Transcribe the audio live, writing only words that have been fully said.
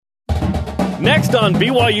Next on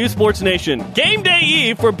BYU Sports Nation, game day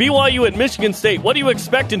eve for BYU at Michigan State. What do you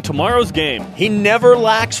expect in tomorrow's game? He never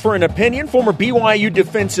lacks for an opinion. Former BYU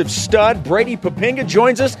defensive stud Brady Papinga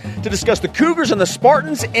joins us to discuss the Cougars and the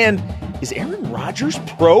Spartans. And is Aaron Rodgers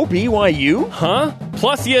pro BYU? Huh?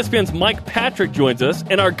 Plus ESPN's Mike Patrick joins us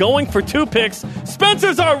and our going for two picks.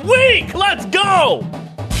 Spencer's our week. Let's go!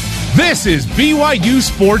 This is BYU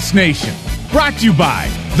Sports Nation, brought to you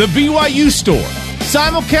by The BYU Store.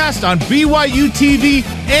 Simulcast on BYU TV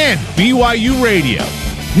and BYU Radio.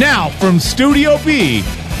 Now from Studio B,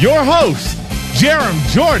 your hosts, Jarom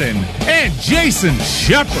Jordan and Jason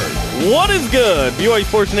Shepard. What is good? BYU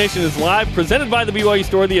Sports Nation is live, presented by the BYU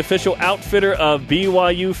Store, the official outfitter of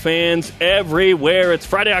BYU fans everywhere. It's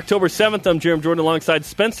Friday, October 7th. I'm Jarom Jordan alongside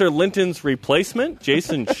Spencer Linton's replacement,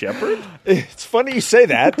 Jason Shepard. It's funny you say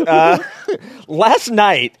that. Last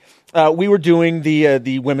night, we were doing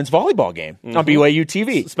the women's volleyball game on BYU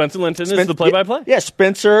TV. Spencer Linton is the play-by-play? Yeah,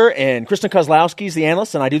 Spencer and Kristen Kozlowski is the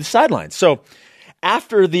analyst, and I do the sidelines. So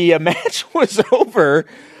after the match was over,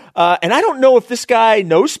 and I don't know if this guy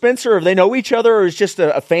knows Spencer or if they know each other or is just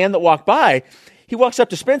a fan that walked by, he walks up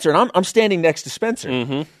to Spencer, and I'm standing next to Spencer.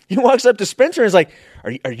 Mm-hmm. He walks up to Spencer and is like,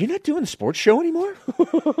 are you not doing the sports show anymore?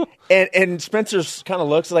 and Spencer's kind of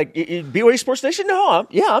looks like, BYU Sports Nation? No,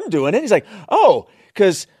 I'm doing it. He's like, oh,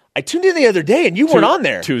 because I tuned in the other day, and you weren't on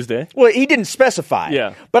there. Tuesday. Well, he didn't specify.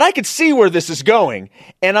 Yeah. But I could see where this is going.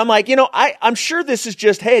 And I'm like, I'm sure this is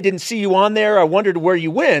just, hey, I didn't see you on there. I wondered where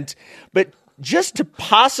you went. But just to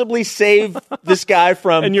possibly save this guy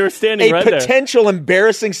from and you're standing right potential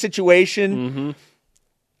embarrassing situation,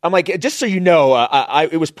 I'm like, just so you know,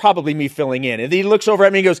 it was probably me filling in. And then he looks over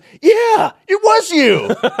at me and goes, yeah, it was you.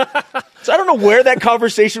 So I don't know where that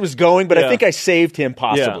conversation was going, but I think I saved him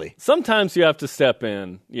possibly. Yeah. Sometimes you have to step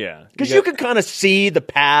in. Yeah. Because you can kind of see the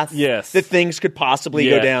path that things could possibly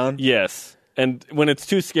go down. Yes. And when it's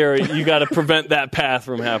too scary, you got to prevent that path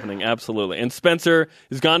from happening. Absolutely. And Spencer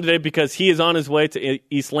is gone today because he is on his way to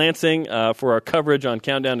East Lansing for our coverage on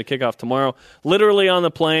Countdown to Kickoff tomorrow. Literally on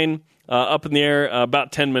the plane. Up in the air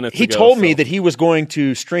about 10 minutes ago. He told me that he was going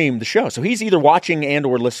to stream the show, so he's either watching and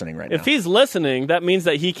or listening right now. If he's listening, that means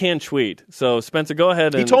that he can tweet. So, Spencer, go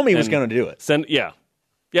ahead. He told me he was going to do it.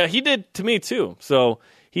 Yeah, he did to me, too. So,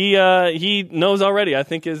 he knows already, I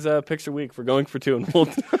think, his picture week for going for two, and we'll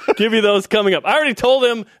give you those coming up. I already told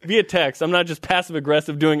him via text. I'm not just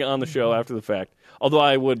passive-aggressive doing it on the show after the fact, although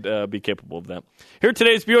I would be capable of that. Here are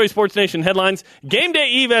today's BYU Sports Nation headlines. Game day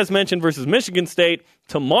eve, as mentioned, versus Michigan State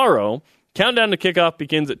tomorrow. Countdown to kickoff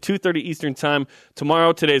begins at 2:30 Eastern Time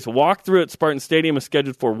tomorrow. Today's walkthrough at Spartan Stadium is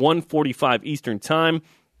scheduled for 1:45 Eastern Time.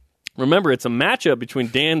 Remember, it's a matchup between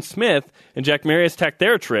Dan Smith and Jack Marius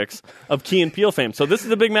Tactheratrix of Key and Peele fame. So this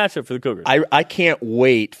is a big matchup for the Cougars. I can't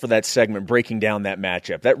wait for that segment breaking down that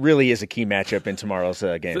matchup. That really is a key matchup in tomorrow's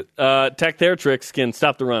game. Tactheratrix can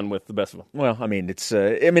stop the run with the best of them. Well, it's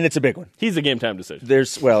a big one. He's a game time decision.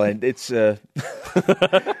 And it's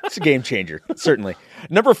it's a game changer, certainly.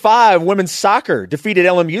 Number 5, women's soccer defeated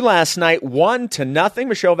LMU last night 1-0.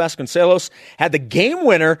 Michelle Vasconcelos had the game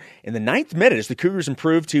winner in the 9th minute as the Cougars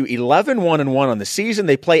improved to 11-1-1 on the season.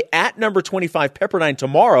 They play at number 25 Pepperdine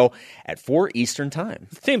tomorrow at 4 Eastern Time.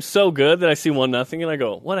 The team's so good that I see 1-0 and I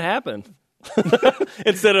go, what happened?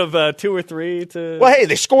 Instead of 2 or 3 to. Well, hey,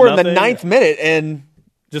 they scored in the 9th minute and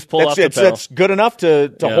just pull off the pedal. That's good enough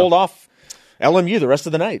to hold off LMU the rest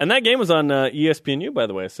of the night. And that game was on ESPNU, by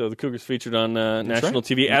the way, so the Cougars featured on national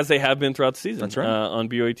TV, as they have been throughout the season. That's right. On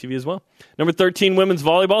BYU TV as well. Number 13, women's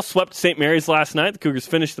volleyball, swept St. Mary's last night. The Cougars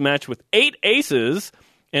finished the match with 8 aces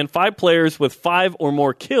and 5 players with 5 or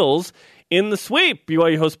more kills in the sweep.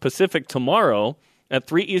 BYU hosts Pacific tomorrow at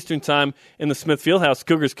 3 Eastern Time in the Smith Fieldhouse.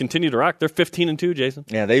 Cougars continue to rock. They're 15-2, Jason.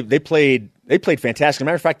 Yeah, they played fantastic. As a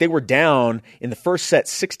matter of fact, they were down in the first set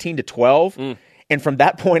 16-12. And from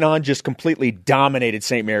that point on, just completely dominated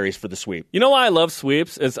St. Mary's for the sweep. You know why I love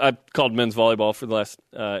sweeps? Is I've called men's volleyball for the last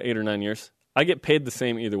 8 or 9 years. I get paid the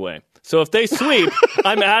same either way. So if they sweep,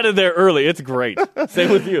 I'm out of there early. It's great.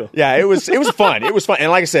 Same with you. Yeah, it was fun. It was fun.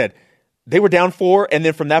 And like I said, they were down 4, and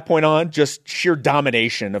then from that point on, just sheer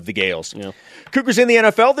domination of the Gales. Yeah. Cougars in the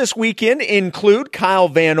NFL this weekend include Kyle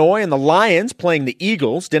Van Noy and the Lions playing the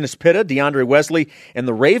Eagles. Dennis Pitta, DeAndre Wesley, and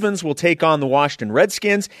the Ravens will take on the Washington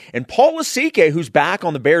Redskins. And Paul Lasike, who's back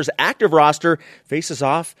on the Bears' active roster, faces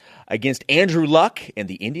off against Andrew Luck and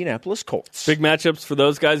the Indianapolis Colts. Big matchups for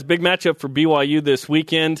those guys. Big matchup for BYU this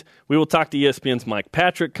weekend. We will talk to ESPN's Mike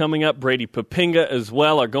Patrick coming up. Brady Papinga as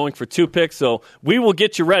well are going for 2 picks. So we will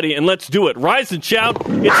get you ready, and let's do it. Rise and shout.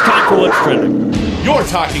 It's time for What's Trending. You're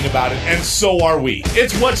talking about it, and so are we.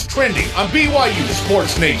 It's What's Trending on BYU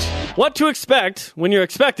Sports Nation. What to expect when you're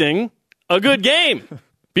expecting a good game.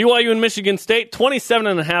 BYU and Michigan State, 27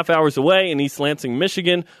 and a half hours away in East Lansing,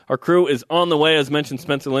 Michigan. Our crew is on the way. As mentioned,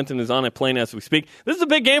 Spencer Linton is on a plane as we speak. This is a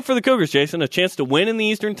big game for the Cougars, Jason. A chance to win in the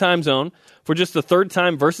Eastern time zone for just the third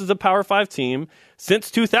time versus a Power 5 team. Since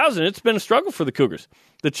 2000, it's been a struggle for the Cougars.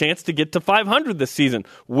 The chance to get to 500 this season.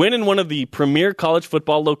 Win in one of the premier college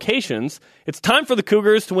football locations. It's time for the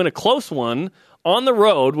Cougars to win a close one on the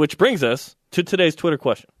road, which brings us to today's Twitter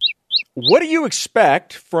question. What do you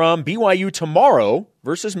expect from BYU tomorrow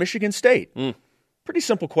versus Michigan State? Pretty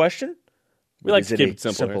simple question. We like to keep it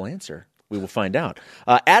simple. Simple answer. We will find out.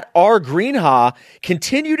 At R. Greenhaw,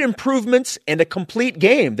 continued improvements and a complete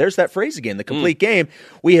game. There's that phrase again, the complete game.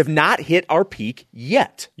 We have not hit our peak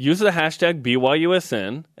yet. Use the hashtag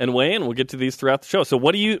BYUSN and weigh in. We'll get to these throughout the show. So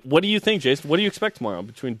what do you think, Jason? What do you expect tomorrow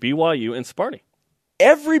between BYU and Sparty?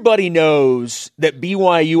 Everybody knows that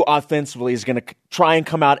BYU offensively is going to try and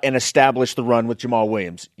come out and establish the run with Jamal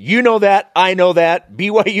Williams. You know that. I know that.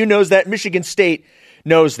 BYU knows that. Michigan State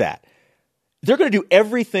knows that. They're going to do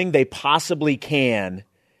everything they possibly can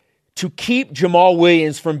to keep Jamal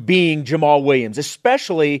Williams from being Jamal Williams,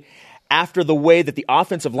 especially after the way that the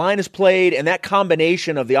offensive line is played and that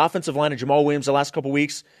combination of the offensive line and Jamal Williams the last couple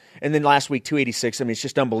weeks. And then last week, 286. I mean, it's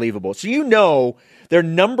just unbelievable. So you know their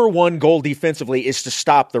number one goal defensively is to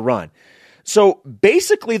stop the run. So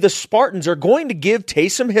basically, the Spartans are going to give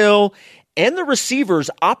Taysom Hill and the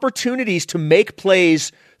receivers opportunities to make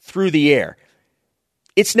plays through the air.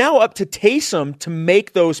 It's now up to Taysom to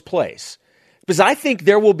make those plays. Because I think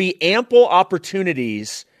there will be ample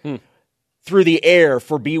opportunities through the air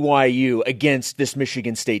for BYU against this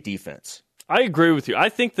Michigan State defense. I agree with you. I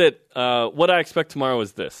think that what I expect tomorrow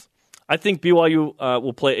is this. I think BYU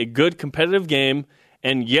will play a good competitive game,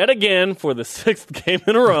 and yet again, for the sixth game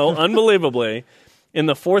in a row, unbelievably, in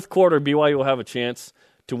the fourth quarter, BYU will have a chance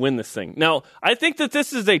to win this thing. Now, I think that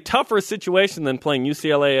this is a tougher situation than playing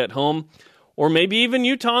UCLA at home, or maybe even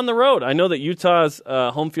Utah on the road. I know that Utah's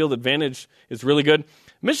home field advantage is really good.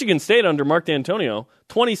 Michigan State under Mark D'Antonio,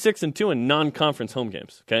 26-2 in non-conference home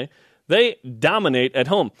games, okay? They dominate at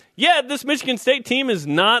home. Yeah, this Michigan State team is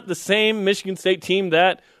not the same Michigan State team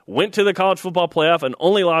that went to the college football playoff and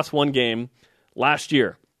only lost one game last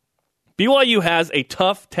year. BYU has a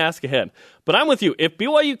tough task ahead. But I'm with you. If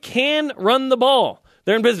BYU can run the ball,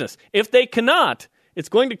 they're in business. If they cannot, it's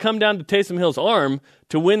going to come down to Taysom Hill's arm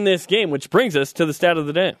to win this game, which brings us to the stat of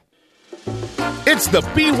the day. It's the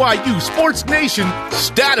BYU Sports Nation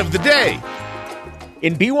stat of the day.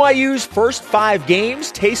 In BYU's first 5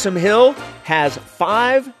 games, Taysom Hill has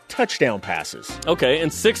 5 touchdown passes. Okay,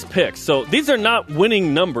 and 6 picks. So these are not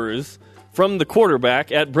winning numbers from the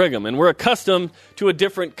quarterback at Brigham, and we're accustomed to a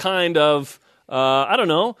different kind of,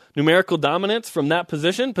 numerical dominance from that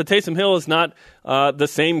position, but Taysom Hill is not the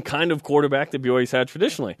same kind of quarterback that BYU's had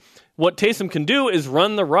traditionally. What Taysom can do is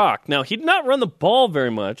run the rock. Now, he did not run the ball very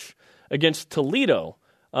much against Toledo.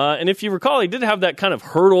 And if you recall, he did have that kind of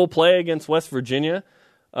hurdle play against West Virginia.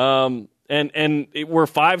 We're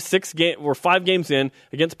 5 games in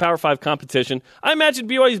against Power 5 competition. I imagine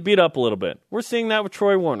BYU's beat up a little bit. We're seeing that with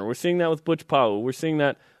Troy Warner. We're seeing that with Butch Powell. We're seeing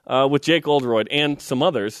that with Jake Oldroyd and some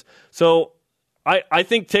others. So I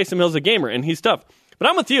think Taysom Hill's a gamer, and he's tough. But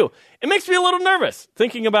I'm with you. It makes me a little nervous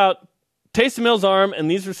thinking about Taysom Hill's arm and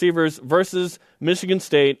these receivers versus Michigan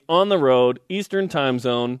State on the road, Eastern time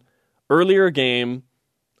zone, earlier game.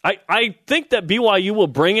 I think that BYU will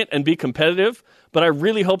bring it and be competitive, but I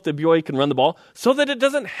really hope that BYU can run the ball so that it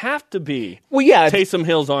doesn't have to be Taysom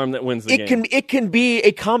Hill's arm that wins the game. It can be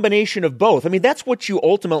a combination of both. I mean, that's what you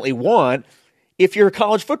ultimately want if you're a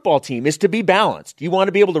college football team, is to be balanced. You want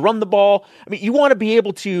to be able to run the ball. I mean, you want to be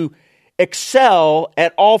able to excel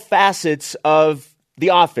at all facets of the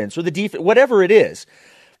offense or the defense, whatever it is.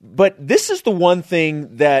 But this is the one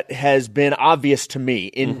thing that has been obvious to me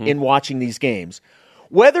in watching these games.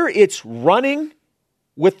 Whether it's running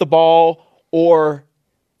with the ball or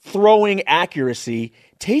throwing accuracy,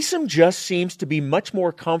 Taysom just seems to be much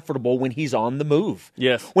more comfortable when he's on the move.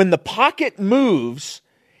 Yes. When the pocket moves,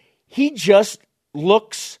 he just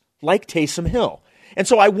looks like Taysom Hill. And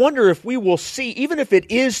so I wonder if we will see, even if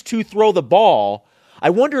it is to throw the ball, I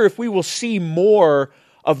wonder if we will see more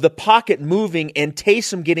of the pocket moving and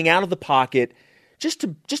Taysom getting out of the pocket just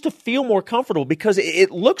to feel more comfortable, because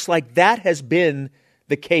it looks like that has been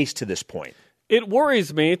the case to this point. It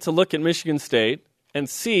worries me to look at Michigan State and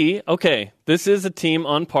see, okay, this is a team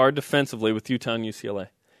on par defensively with Utah and UCLA.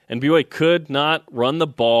 And BYU could not run the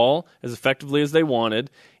ball as effectively as they wanted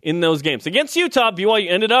in those games. Against Utah, BYU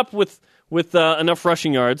ended up with enough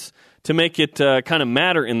rushing yards to make it kind of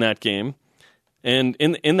matter in that game. And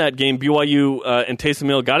in that game, BYU and Taysom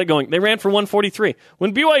Hill got it going. They ran for 143.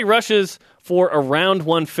 When BYU rushes for around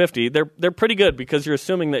 150, they're pretty good because you're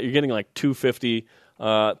assuming that you're getting like 250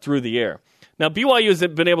 through the air. Now, BYU has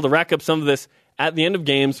been able to rack up some of this at the end of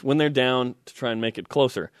games when they're down to try and make it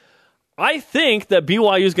closer. I think that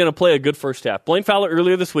BYU is going to play a good first half. Blaine Fowler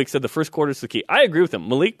earlier this week said the first quarter is the key. I agree with him.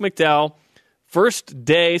 Malik McDowell, first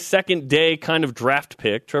day, second day kind of draft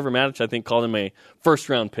pick. Trevor Matich, I think, called him a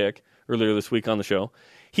first-round pick earlier this week on the show.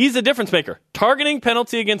 He's a difference maker. Targeting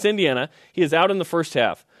penalty against Indiana, he is out in the first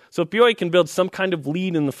half. So if BYU can build some kind of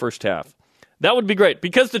lead in the first half, that would be great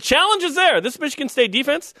because the challenge is there. This Michigan State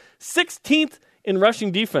defense, 16th in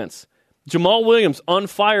rushing defense. Jamal Williams on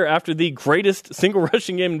fire after the greatest single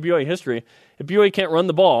rushing game in BYU history. If BYU can't run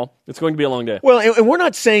the ball, it's going to be a long day. Well, and we're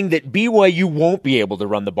not saying that BYU won't be able to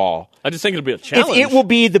run the ball. I just think it'll be a challenge. It will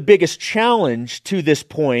be the biggest challenge to this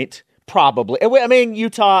point, probably. I mean,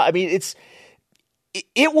 Utah,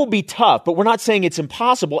 it will be tough, but we're not saying it's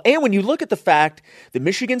impossible. And when you look at the fact that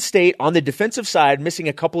Michigan State on the defensive side missing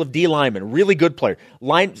a couple of D linemen, really good player,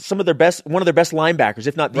 one of their best linebackers,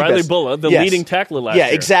 if not the Riley best. Bulla, the leading tackler last year.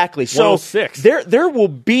 Yeah, exactly. So there will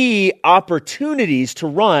be opportunities to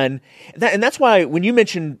run, and that's why when you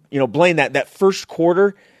mentioned, Blaine, that first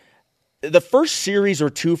quarter, the first series or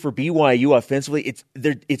two for BYU offensively,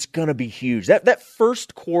 it's going to be huge. That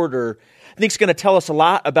first quarter, I think, is going to tell us a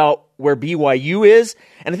lot about where BYU is,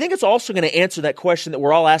 and I think it's also going to answer that question that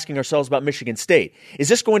we're all asking ourselves about Michigan State. Is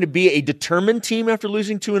this going to be a determined team after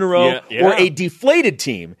losing 2 in a row, or a deflated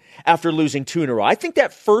team after losing 2 in a row? I think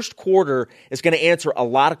that first quarter is going to answer a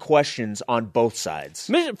lot of questions on both sides.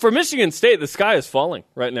 For Michigan State, the sky is falling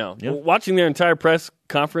right now. Yeah. Watching their entire press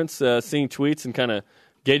conference, seeing tweets and kind of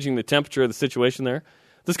gauging the temperature of the situation there,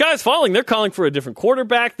 the sky is falling. They're calling for a different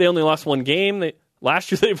quarterback. They only lost 1 game.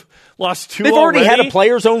 Last year thay've lost 2 They've already had a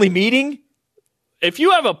players-only meeting? If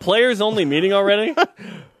you have a players-only meeting already,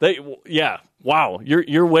 wow,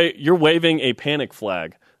 you're waving a panic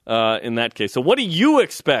flag in that case. So what do you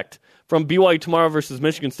expect from BYU tomorrow versus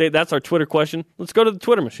Michigan State? That's our Twitter question. Let's go to the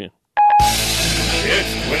Twitter machine.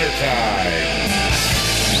 It's Twitter time.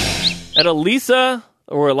 At Elisa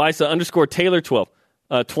 _ Taylor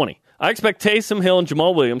 20. I expect Taysom Hill and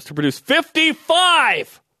Jamal Williams to produce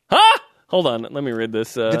 55. Huh? Hold on, let me read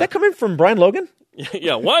this. Did that come in from Brian Logan?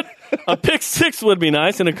 Yeah, what? A pick 6 would be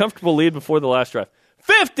nice and a comfortable lead before the last drive.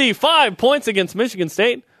 55 points against Michigan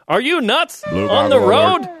State. Are you nuts? On the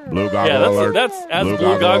road? Blue goggle alert. That's as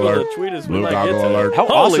blue goggle the tweet as we might get to. How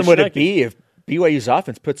awesome would it be if BYU's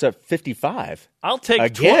offense puts up 55? I'll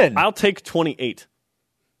take 28.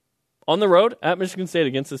 On the road at Michigan State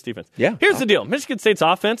against this defense. Yeah. Here's the deal. Michigan State's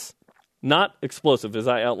offense, not explosive, as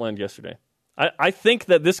I outlined yesterday. I think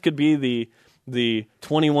that this could be the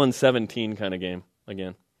 21-17 kind of game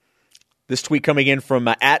again. This tweet coming in from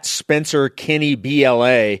at Spencer Kenny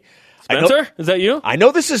BLA. Spencer, is that you? I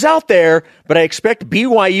know this is out there, but I expect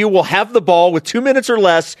BYU will have the ball with 2 minutes or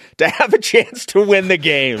less to have a chance to win the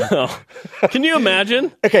game. Oh. Can you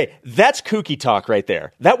imagine? Okay, that's kooky talk right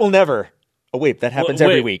there. That will never... Oh, wait, that happens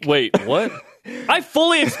every week. Wait, what? I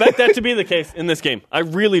fully expect that to be the case in this game. I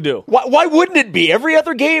really do. Why wouldn't it be? Every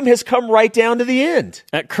other game has come right down to the end.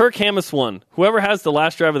 At Kirk Hamas 1, whoever has the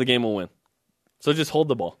last drive of the game will win. So just hold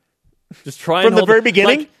the ball. Just try from the very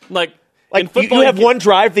beginning. Like in football, you have one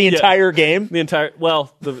drive the entire game. It'd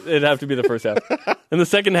have to be the first half. In the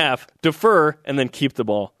second half, defer and then keep the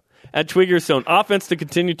ball. At Twigger's Zone, offense to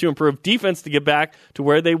continue to improve, defense to get back to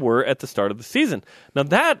where they were at the start of the season. Now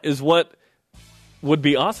that is what would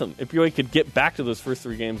be awesome if BYU could get back to those first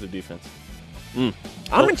 3 games of defense.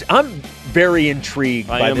 I'm very intrigued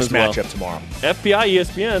by this matchup tomorrow. FBI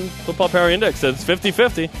ESPN Football Power Index says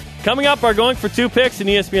 50-50. Coming up, our Going for 2 picks and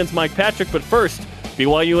ESPN's Mike Patrick. But first,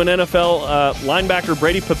 BYU and NFL linebacker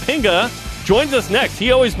Brady Papinga joins us next.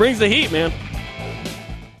 He always brings the heat, man.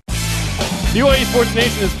 BYU Sports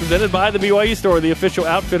Nation is presented by the BYU Store, the official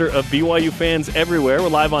outfitter of BYU fans everywhere. We're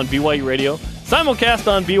live on BYU Radio,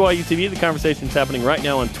 simulcast on BYU TV. The conversation's happening right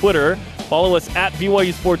now on Twitter. Follow us at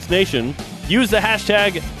BYU Sports Nation. Use the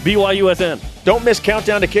hashtag BYUSN. Don't miss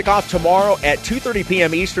Countdown to Kickoff tomorrow at 2:30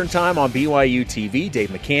 p.m. Eastern Time on BYU TV. Dave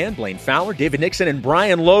McCann, Blaine Fowler, David Nixon, and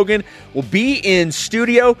Brian Logan will be in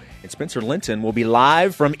studio. And Spencer Linton will be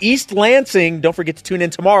live from East Lansing. Don't forget to tune in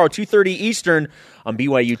tomorrow, 2:30 Eastern on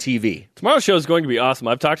BYU TV. Tomorrow's show is going to be awesome.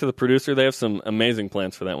 I've talked to the producer. They have some amazing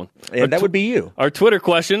plans for that one. And that would be you. Our Twitter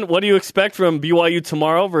question, what do you expect from BYU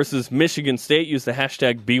tomorrow versus Michigan State? Use the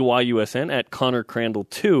hashtag BYUSN at Connor Crandall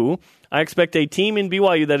 2. I expect a team in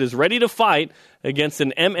BYU that is ready to fight against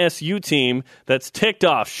an MSU team that's ticked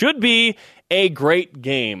off. Should be a great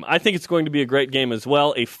game. I think it's going to be a great game as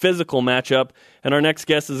well, a physical matchup. And our next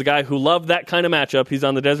guest is a guy who loved that kind of matchup. He's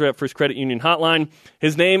on the Deseret First Credit Union hotline.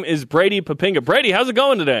 His name is Brady Papinga. Brady, how's it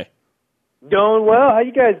going today? Going well. How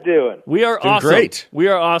you guys doing? We are doing awesome. Great. We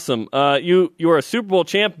are awesome. You are a Super Bowl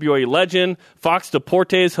champ, BYU legend, Fox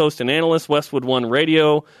Deportes host and analyst, Westwood One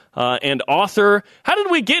Radio, and author. How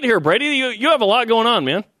did we get here, Brady? You have a lot going on,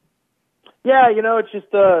 man. Yeah, it's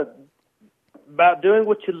just about doing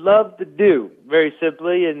what you love to do, very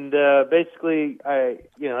simply. And basically,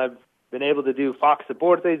 I've been able to do Fox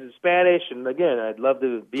Deportes in Spanish. And again, I'd love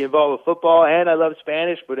to be involved with football, and I love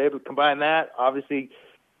Spanish, but able to combine that, obviously,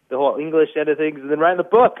 the whole English end of things, and then writing the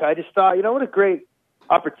book. I just thought, what a great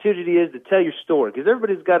opportunity is to tell your story, because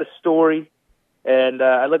everybody's got a story. And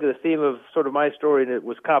I look at the theme of sort of my story, and it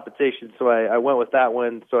was competition, so I went with that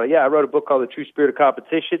one. So, I wrote a book called The True Spirit of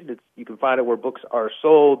Competition. You can find it where books are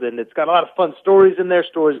sold, and it's got a lot of fun stories in there,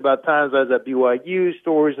 stories about times I was at BYU,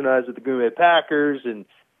 stories when I was at the Green Bay Packers, and,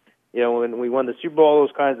 when we won the Super Bowl,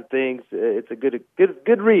 those kinds of things. It's a good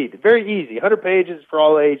read. Very easy. 100 pages for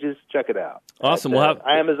all ages. Check it out. Awesome. We'll have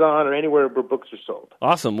Amazon or anywhere where books are sold.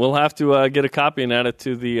 Awesome. We'll have to get a copy and add it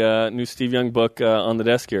to the new Steve Young book on the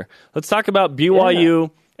desk here. Let's talk about BYU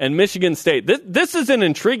and Michigan State. This is an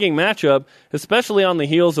intriguing matchup, especially on the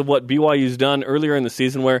heels of what BYU's done earlier in the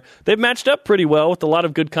season, where they've matched up pretty well with a lot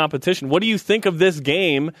of good competition. What do you think of this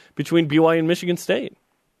game between BYU and Michigan State?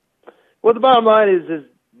 Well, the bottom line is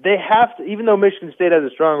they have to, even though Michigan State has a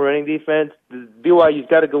strong running defense, BYU's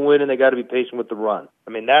got to go in and they got to be patient with the run. I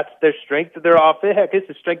mean, that's their strength of their offense. Heck, it's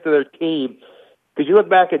the strength of their team. Because you look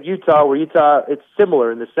back at Utah, where it's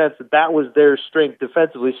similar in the sense that was their strength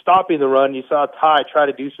defensively, stopping the run. You saw Ty try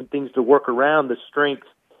to do some things to work around the strength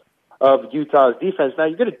of Utah's defense. Now,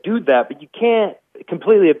 you're going to do that, but you can't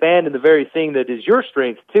completely abandon the very thing that is your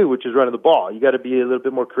strength, too, which is running the ball. You got to be a little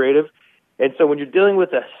bit more creative. And so when you're dealing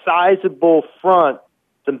with a sizable front,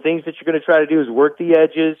 some things that you're going to try to do is work the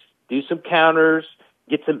edges, do some counters,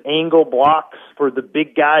 get some angle blocks for the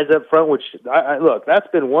big guys up front, which, look, that's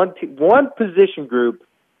been one position group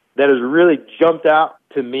that has really jumped out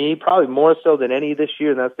to me, probably more so than any this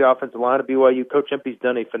year, and that's the offensive line of BYU. Coach Empey's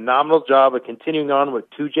done a phenomenal job of continuing on what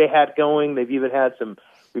 2J had going. They've even had some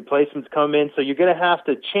replacements come in. So you're going to have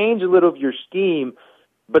to change a little of your scheme,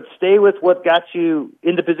 but stay with what got you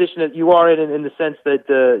in the position that you are in the sense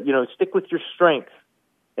that, stick with your strength.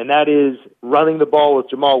 And that is running the ball with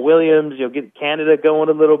Jamal Williams, get Canada going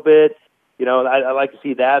a little bit. I like to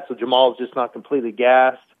see that, so Jamal's just not completely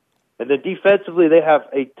gassed. And then defensively, they have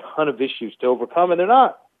a ton of issues to overcome, and they're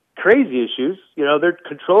not crazy issues. They're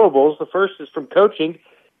controllables. The first is from coaching.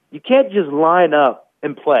 You can't just line up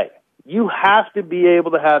and play. You have to be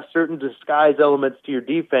able to have certain disguise elements to your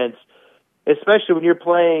defense, especially when you're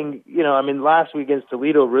playing, last week against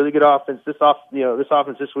Toledo, really good offense. This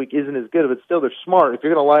offense this week isn't as good, but still they're smart. If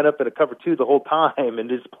you're going to line up in a cover two the whole time and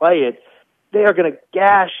just play it, they are going to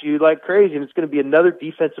gash you like crazy, and it's going to be another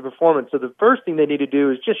defensive performance. So the first thing they need to do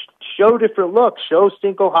is just show different looks, show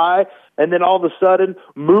single high, and then all of a sudden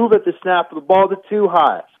move at the snap of the ball to two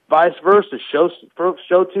high. Vice versa, show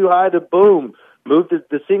two high to boom, move to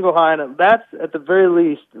the single high, and that's at the very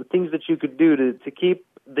least the things that you could do to keep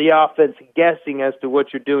the offense guessing as to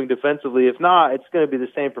what you're doing defensively. If not, it's going to be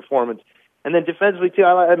the same performance. And then defensively, too,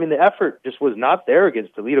 the effort just was not there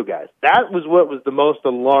against Toledo guys. That was what was the most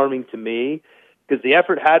alarming to me, because the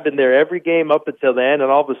effort had been there every game up until then, and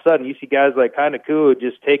all of a sudden you see guys like Kanekua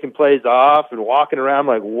just taking plays off and walking around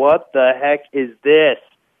like, what the heck is this?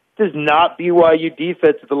 This is not BYU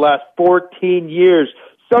defense of the last 14 years.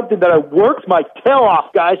 Something that I worked my tail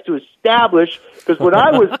off, guys, to establish, because when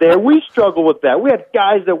I was there, we struggled with that. We had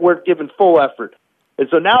guys that weren't given full effort. And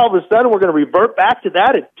so now all of a sudden we're going to revert back to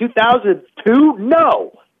that in 2002?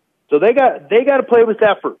 No. So they got to play with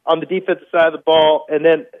effort on the defensive side of the ball, and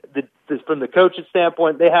then from the coach's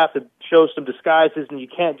standpoint, they have to show some disguises, and you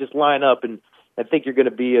can't just line up and think you're going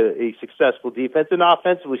to be a successful defense. And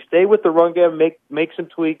offensively, stay with the run game, make some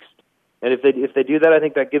tweaks, and if they do that, I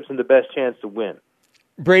think that gives them the best chance to win.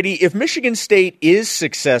 Brady, if Michigan State is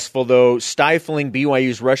successful, though, stifling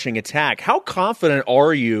BYU's rushing attack, how confident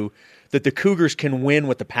are you that the Cougars can win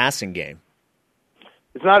with the passing game?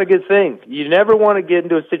 It's not a good thing. You never want to get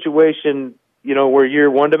into a situation, where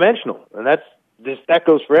you're one-dimensional, and that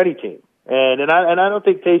goes for any team. And I don't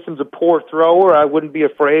think Taysom's a poor thrower. I wouldn't be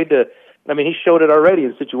afraid to. He showed it already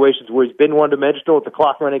in situations where he's been one-dimensional with the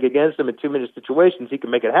clock running against him in 2-minute situations. He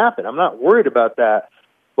can make it happen. I'm not worried about that.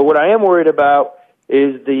 But what I am worried about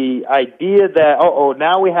is the idea that,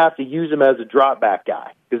 now we have to use him as a drop-back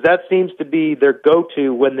guy, because that seems to be their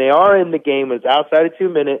go-to when they are in the game. It's outside of 2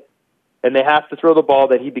 minutes. and they have to throw the ball,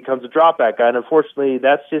 that he becomes a drop-back guy. And unfortunately,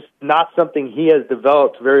 that's just not something he has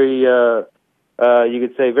developed very, you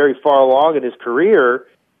could say, very far along in his career.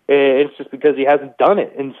 It's just because he hasn't done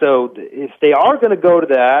it. And so if they are going to go to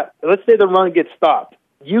that, let's say the run gets stopped,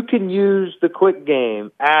 you can use the quick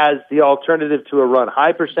game as the alternative to a run.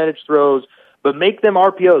 High percentage throws, but make them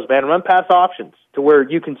RPOs, man, run pass options to where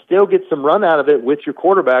you can still get some run out of it with your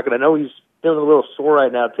quarterback. And I know he's feeling a little sore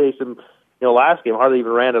right now. Taysom, last game hardly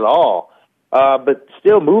even ran at all. But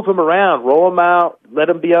still move him around, roll him out, let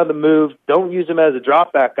him be on the move. Don't use him as a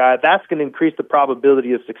drop-back guy. That's going to increase the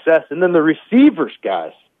probability of success. And then the receivers,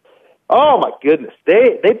 guys. Oh my goodness,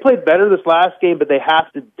 they played better this last game, but they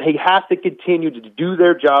have to continue to do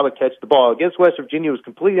their job and catch the ball. Against West Virginia, it was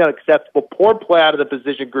completely unacceptable. Poor play out of the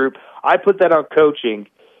position group. I put that on coaching,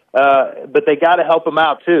 but they got to help them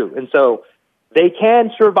out too. And so they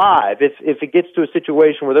can survive if it gets to a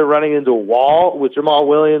situation where they're running into a wall with Jamal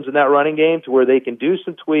Williams in that running game, to where they can do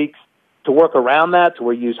some tweaks to work around that, to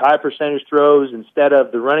where you use high percentage throws instead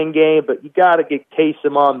of the running game. But you got to get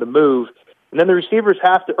Taysom on the move. And then the receivers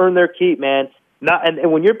have to earn their keep, man.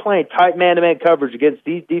 And when you're playing tight man-to-man coverage against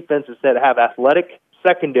these defenses that have athletic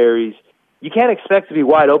secondaries, you can't expect to be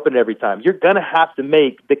wide open every time. You're going to have to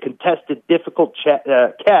make the contested, difficult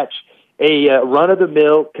catch a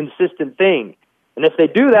run-of-the-mill, consistent thing. And if they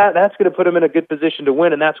do that, that's going to put them in a good position to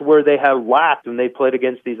win, and that's where they have lacked when they played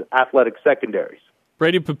against these athletic secondaries.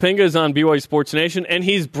 Brady Papinga is on BYU Sports Nation, and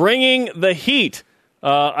he's bringing the heat.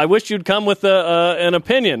 I wish you'd come with an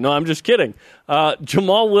opinion. No, I'm just kidding.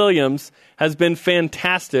 Jamal Williams has been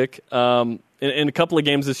fantastic in a couple of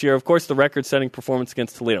games this year. Of course, the record-setting performance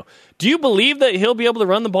against Toledo. Do you believe that he'll be able to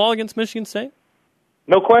run the ball against Michigan State?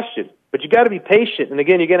 No question. But you got to be patient. And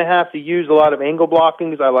again, you're going to have to use a lot of angle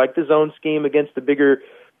blockings. I like the zone scheme against the bigger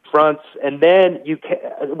fronts. And then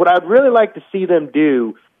what I'd really like to see them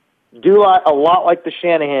do a lot like the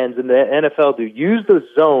Shanahans in the NFL do. Use the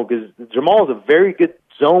zone, because Jamal is a very good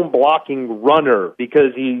zone blocking runner,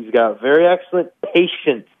 because he's got very excellent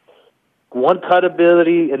patience, one-cut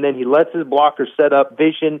ability, and then he lets his blocker set up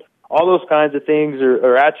vision. All those kinds of things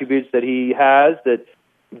are attributes that he has that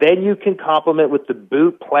then you can complement with the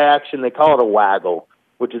boot play action. They call it a waggle,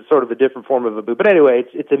 which is sort of a different form of a boot. But anyway,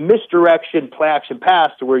 it's a misdirection play action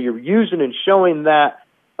pass to where you're using and showing that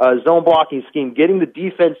zone blocking scheme, getting the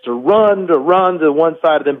defense to run to one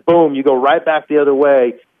side, and then boom, you go right back the other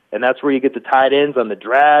way, and that's where you get the tight ends on the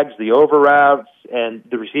drags, the over routes, and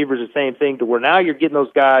the receivers the same thing, to where now you're getting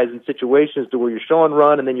those guys in situations to where you're showing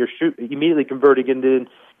run, and then you're immediately converting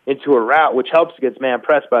into a route, which helps against man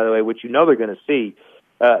press, by the way, which they're going to see,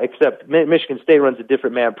 except Michigan State runs a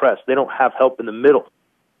different man press. They don't have help in the middle.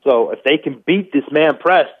 So if they can beat this man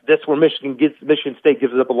press, that's where Michigan State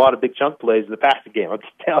gives up a lot of big chunk plays in the passing game. I'll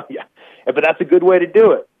just tell you. But that's a good way to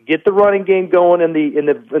do it. Get the running game going in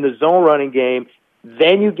the zone running game.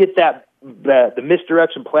 Then you get the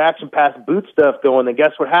misdirection play action pass boot stuff going. And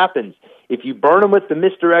guess what happens? If you burn them with the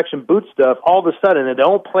misdirection boot stuff, all of a sudden they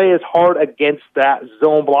don't play as hard against that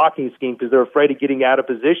zone blocking scheme because they're afraid of getting out of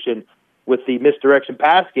position with the misdirection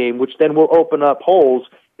pass game, which then will open up holes.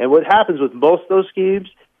 And what happens with most of those schemes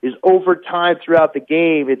is over time throughout the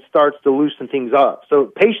game, it starts to loosen things up. So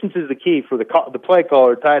patience is the key for the play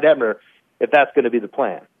caller, Ty Detmer, if that's going to be the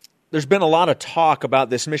plan. There's been a lot of talk about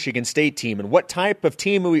this Michigan State team, and what type of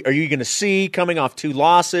team are you going to see coming off 2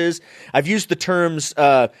 losses? I've used the terms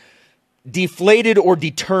deflated or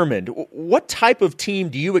determined. What type of team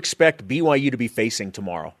do you expect BYU to be facing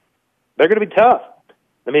tomorrow? They're going to be tough.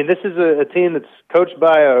 I mean, this is a team that's coached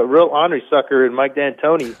by a real ornery sucker in Mike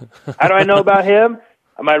D'Antoni. How do I know about him?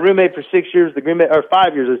 My roommate for 6 years,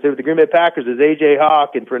 5 years, with the Green Bay Packers is A.J.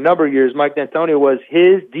 Hawk, and for a number of years, Mike D'Antoni was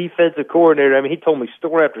his defensive coordinator. I mean, he told me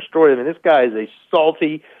story after story. I mean, this guy is a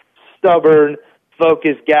salty, stubborn,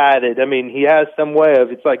 focused guy that, I mean, he has some way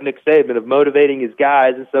of, it's like Nick Saban, of motivating his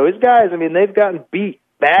guys. And so his guys, I mean, they've gotten beat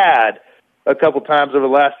bad a couple times over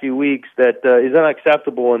the last few weeks that is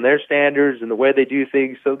unacceptable in their standards and the way they do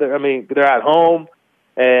things. So, they're at home.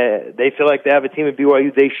 They feel like they have a team at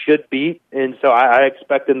BYU they should beat, and so I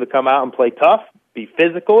expect them to come out and play tough, be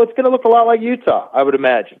physical. It's going to look a lot like Utah, I would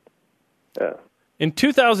imagine. In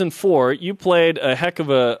 2004, you played a heck of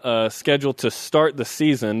a schedule to start the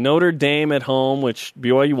season. Notre Dame at home, which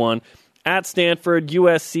BYU won, at Stanford,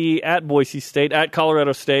 USC, at Boise State, at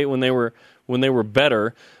Colorado State when they were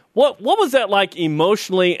better. What was that like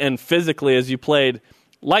emotionally and physically as you played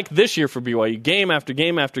like this year for BYU, game after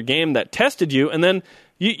game after game that tested you, and then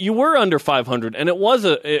you were under 500, and it was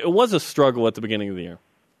a struggle at the beginning of the year?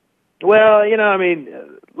 Well, I mean,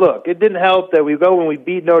 look, it didn't help that when we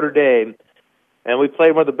beat Notre Dame, and we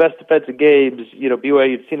played one of the best defensive games,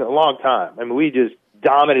 BYU had seen in a long time. I mean, we just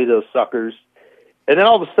dominated those suckers. And then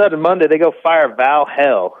all of a sudden, Monday, they go fire Val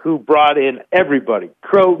Hell, who brought in everybody.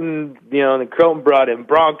 Croton, and then Croton brought in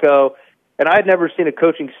Bronco. And I'd never seen a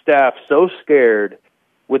coaching staff so scared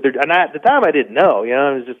with their. And at the time, I didn't know.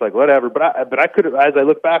 I was just like, whatever. But I could have, as I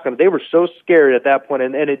look back on it, they were so scared at that point,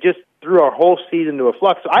 and it just threw our whole season into a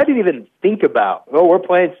flux. So I didn't even think about, we're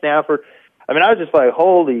playing Stanford. I mean, I was just like,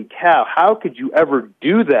 holy cow, how could you ever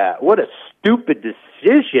do that? What a stupid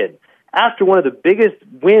decision. After one of the biggest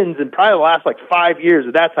wins in probably the last 5 years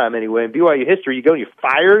at that time anyway, in BYU history, you go and you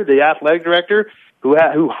fire the athletic director who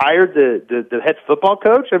hired the head football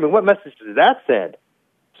coach. I mean, what message did that send?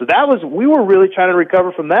 So we were really trying to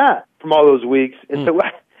recover from all those weeks. And so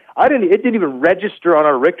it didn't even register on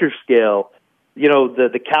our Richter scale,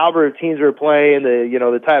 the caliber of teams we were playing,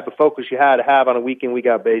 the type of focus you had to have on a week-in,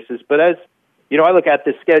 week-out basis. But as I look at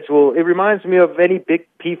this schedule, it reminds me of any big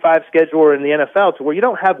P5 schedule in the NFL to where you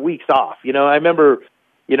don't have weeks off. I remember,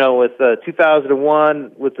 with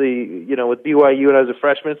 2001 with with BYU when I was a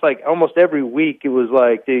freshman, it's like almost every week it was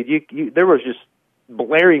like, dude, there was just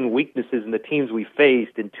blaring weaknesses in the teams we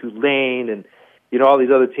faced, in Tulane and, all these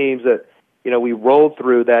other teams that, we rolled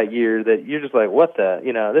through that year that you're just like, what the,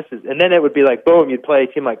 this is, and then it would be like, boom, you'd play a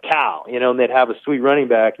team like Cal, and they'd have a sweet running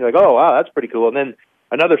back. And you're like, oh, wow, that's pretty cool. And then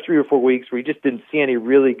another 3 or 4 weeks where you just didn't see any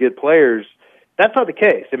really good players. That's not the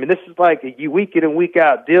case. I mean, this is like a week in and week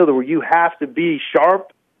out deal where you have to be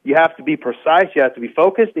sharp, you have to be precise, you have to be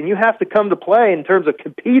focused, and you have to come to play in terms of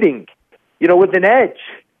competing, with an edge.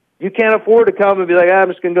 You can't afford to come and be like, I'm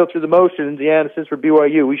just going to go through the motions. Yeah, and since we're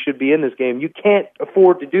BYU, we should be in this game. You can't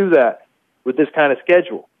afford to do that with this kind of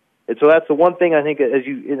schedule. And so that's the one thing I think,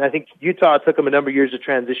 I think Utah took them a number of years to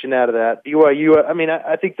transition out of that. BYU, I mean,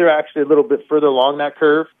 I think they're actually a little bit further along that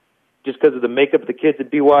curve just because of the makeup of the kids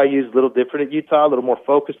at BYU is a little different at Utah, a little more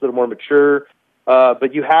focused, a little more mature.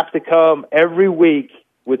 But you have to come every week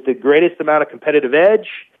with the greatest amount of competitive edge,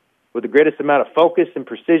 with the greatest amount of focus and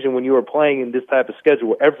precision when you are playing in this type of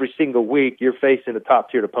schedule. Every single week you're facing a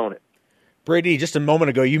top-tiered opponent. Brady, just a moment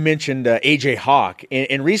ago, you mentioned A.J. Hawk,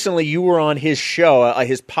 and recently you were on his show,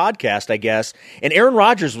 his podcast, I guess, and Aaron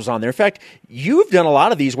Rodgers was on there. In fact, you've done a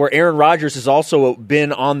lot of these where Aaron Rodgers has also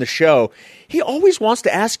been on the show. He always wants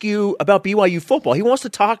to ask you about BYU football. He wants to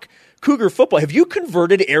talk Cougar football. Have you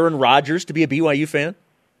converted Aaron Rodgers to be a BYU fan?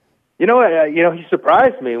 He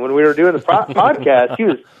surprised me when we were doing the podcast. He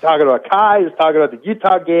was talking about Kai, he was talking about the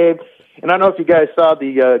Utah game. And I don't know if you guys saw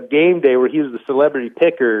the game day where he was the celebrity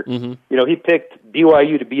picker. Mm-hmm. He picked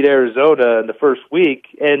BYU to beat Arizona in the first week,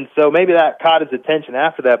 and so maybe that caught his attention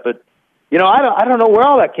after that. But I don't know where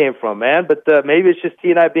all that came from, man. But maybe it's just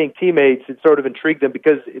he and I being teammates. It sort of intrigued him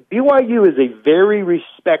because BYU is a very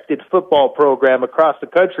respected football program across the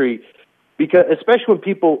country. Because especially when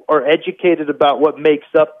people are educated about what makes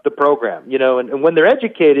up the program, and when they're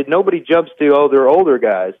educated, nobody jumps to they're older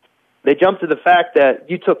guys. They jump to the fact that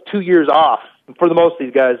you took 2 years off for the most of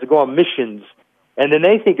these guys to go on missions. And then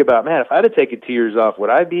they think about, man, if I had to take 2 years off, would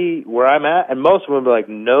I be where I'm at? And most of them are like,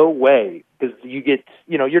 no way. Because you get,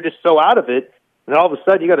 you're just so out of it. And all of a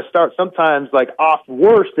sudden you got to start sometimes off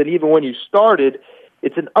worse than even when you started.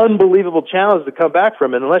 It's an unbelievable challenge to come back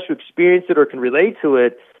from. And unless you experience it or can relate to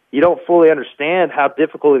it, you don't fully understand how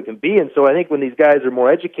difficult it can be. And so I think when these guys are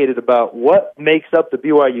more educated about what makes up the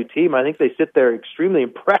BYU team, I think they sit there extremely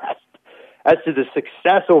impressed as to the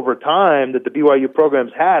success over time that the BYU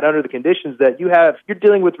program's had under the conditions that you're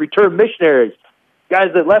dealing with return missionaries, guys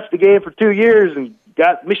that left the game for 2 years and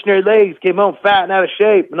got missionary legs, came home fat and out of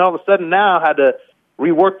shape, and all of a sudden now had to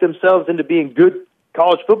rework themselves into being good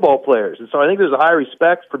college football players. And so I think there's a high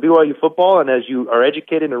respect for BYU football, and as you are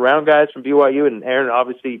educated around guys from BYU, and Aaron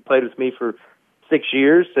obviously played with me for 6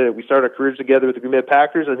 years, we started our careers together with the Green Bay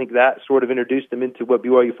Packers. I think that sort of introduced them into what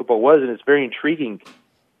BYU football was, and it's very intriguing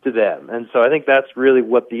to them. And so I think that's really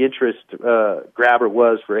what the interest grabber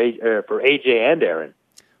was for AJ and Aaron.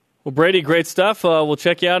 Well, Brady, great stuff. We'll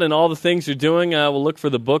check you out in all the things you're doing. We'll look for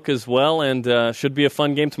the book as well, and should be a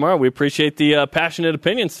fun game tomorrow. We appreciate the passionate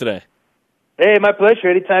opinions today. Hey, my pleasure.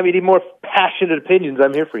 Anytime you need more passionate opinions,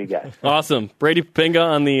 I'm here for you guys. Awesome. Brady Papinga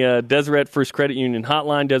on the Deseret First Credit Union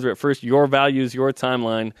hotline. Deseret First, your values, your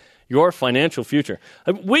timeline, your financial future.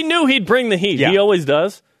 We knew he'd bring the heat. Yeah. He always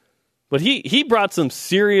does. But he brought some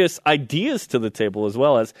serious ideas to the table as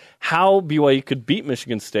well as how BYU could beat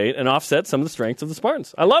Michigan State and offset some of the strengths of the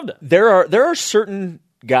Spartans. I loved it. There are certain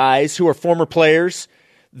guys who are former players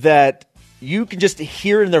that you can just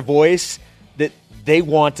hear in their voice that they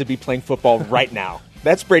want to be playing football right now.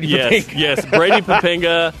 That's Brady Papinga. Yes, Brady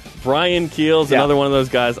Papinga, Brian Keel's another one of those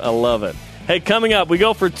guys. I love it. Hey, coming up, we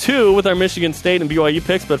go for 2 with our Michigan State and BYU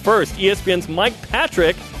picks. But first, ESPN's Mike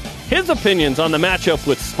Patrick, his opinions on the matchup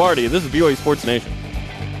with Sparty. This is BYU Sports Nation.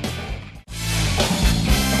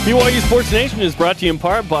 BYU Sports Nation is brought to you in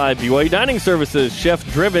part by BYU Dining Services,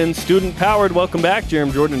 chef-driven, student-powered. Welcome back,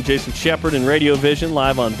 Jarom Jordan and Jason Shepard in Radio Vision,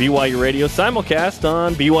 live on BYU Radio, simulcast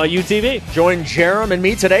on BYU TV. Join Jarom and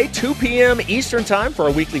me today, 2 p.m. Eastern Time, for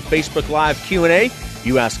our weekly Facebook Live Q&A.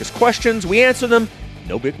 You ask us questions, we answer them.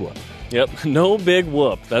 No big whoop. Yep, no big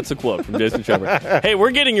whoop. That's a quote from Jason Shepard. Hey,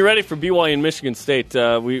 we're getting you ready for BYU and Michigan State.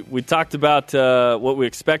 We talked about what we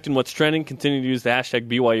expect and what's trending. Continue to use the hashtag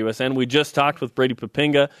BYUSN. We just talked with Brady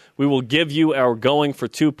Papinga. We will give you our going for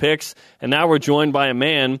 2 picks. And now we're joined by a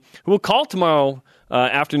man who will call tomorrow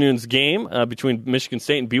afternoon's game between Michigan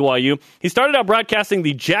State and BYU. He started out broadcasting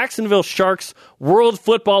the Jacksonville Sharks World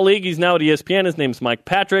Football League. He's now at ESPN. His name's Mike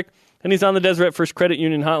Patrick, and he's on the Deseret First Credit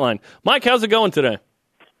Union hotline. Mike, how's it going today?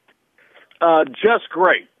 Just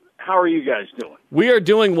great. How are you guys doing? We are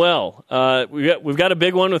doing well. We've got a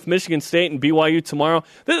big one with Michigan State and BYU tomorrow.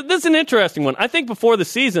 This is an interesting one. I think before the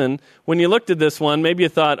season, when you looked at this one, maybe you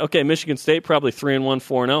thought, okay, Michigan State probably 3-1,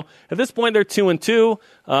 4-0. At this point, they're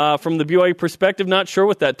 2-2. From the BYU perspective, not sure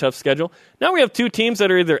with that tough schedule. Now we have 2 teams that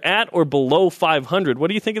are either at or below 500. What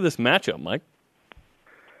do you think of this matchup, Mike?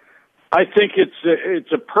 I think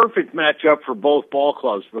it's a perfect matchup for both ball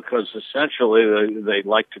clubs because essentially they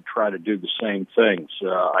like to try to do the same things.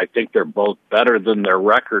 I think they're both better than their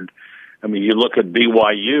record. I mean, you look at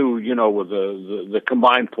BYU, you know, with the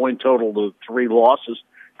combined point total of 3 losses,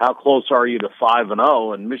 how close are you to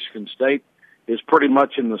 5-0? And Michigan State is pretty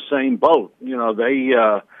much in the same boat. You know, they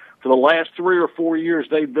for the last 3 or 4 years,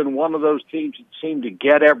 they've been one of those teams that seem to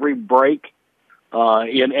get every break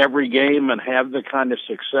in every game and have the kind of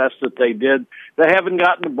success that they did. They haven't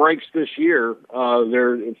gotten the breaks this year.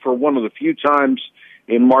 They're, for one of the few times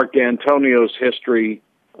in Mark D'Antonio's history,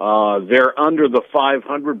 they're under the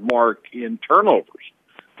 500 mark in turnovers.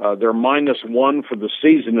 They're -1 for the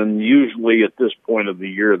season, and usually at this point of the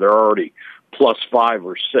year, they're already +5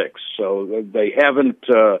 or 6. So they haven't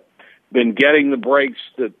been getting the breaks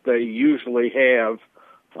that they usually have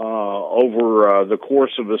over the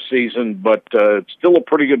course of a season, but it's still a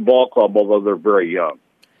pretty good ball club, although they're very young.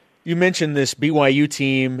 You mentioned this BYU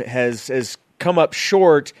team has come up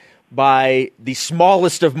short by the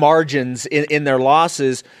smallest of margins in their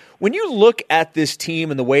losses. When you look at this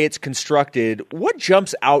team and the way it's constructed, what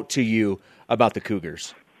jumps out to you about the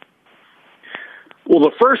Cougars? Well,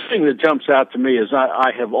 the first thing that jumps out to me is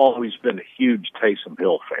I have always been a huge Taysom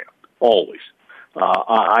Hill fan, always.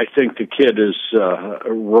 I think the kid is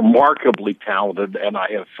remarkably talented, and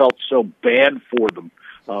I have felt so bad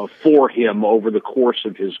for him over the course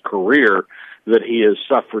of his career that he has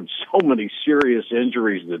suffered so many serious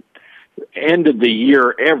injuries that ended the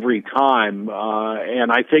year every time.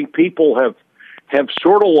 And I think people have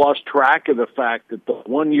sort of lost track of the fact that the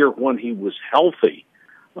 1 year when he was healthy,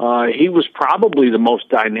 he was probably the most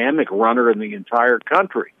dynamic runner in the entire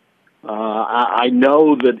country. I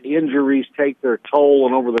know that injuries take their toll,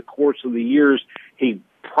 and over the course of the years, he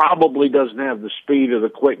probably doesn't have the speed or the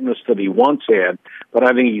quickness that he once had, but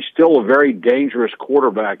I think he's still a very dangerous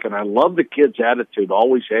quarterback, and I love the kid's attitude,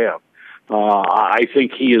 always have. I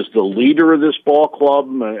think he is the leader of this ball club,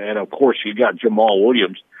 and of course you got Jamal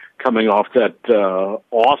Williams coming off that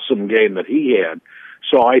awesome game that he had.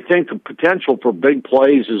 So I think the potential for big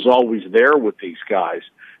plays is always there with these guys.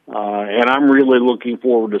 And I'm really looking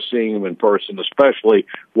forward to seeing him in person, especially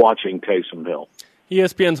watching Taysom Hill.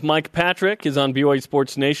 ESPN's Mike Patrick is on BYU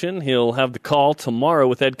Sports Nation. He'll have the call tomorrow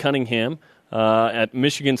with Ed Cunningham at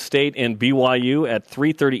Michigan State and BYU at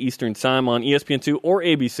 3:30 Eastern Time on ESPN2 or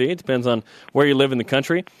ABC. It depends on where you live in the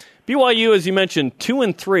country. BYU, as you mentioned,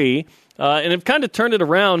 2-3. And have kind of turned it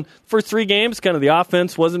around. First 3 games, kind of the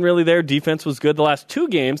offense wasn't really there. Defense was good. The last 2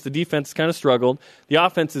 games, the defense kind of struggled. The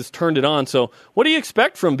offense has turned it on. So what do you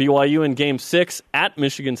expect from BYU in Game 6 at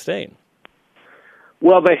Michigan State?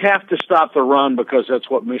 Well, they have to stop the run because that's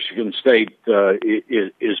what Michigan State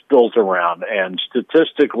is built around. And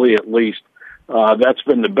statistically, at least, that's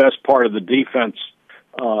been the best part of the defense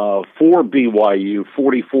for BYU,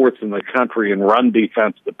 44th in the country in run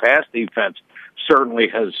defense. The pass defense certainly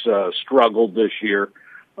has struggled this year.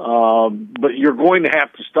 But you're going to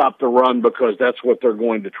have to stop the run because that's what they're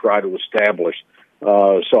going to try to establish.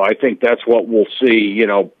 So I think that's what we'll see,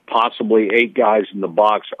 possibly 8 guys in the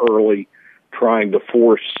box early trying to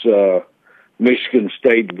force Michigan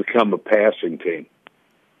State to become a passing team.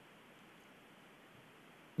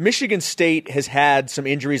 Michigan State has had some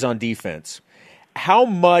injuries on defense. How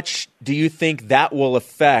much do you think that will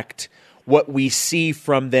affect what we see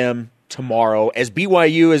from them tomorrow as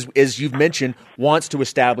BYU, as you've mentioned, wants to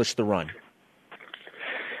establish the run?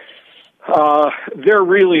 They're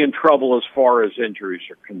really in trouble as far as injuries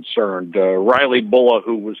are concerned. Riley Bulla,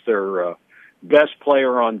 who was their best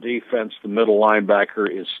player on defense, the middle linebacker,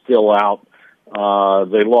 is still out.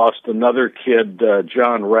 They lost another kid,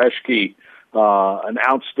 John Reschke, an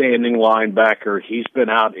outstanding linebacker. He's been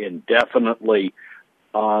out indefinitely.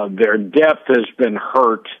 Their depth has been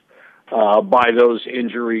hurt by those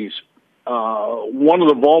injuries. One of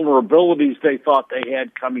the vulnerabilities they thought they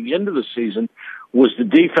had coming into the season was the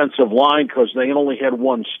defensive line, because they only had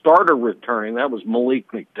one starter returning. That was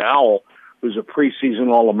Malik McDowell, who's a preseason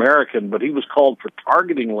All-American, but he was called for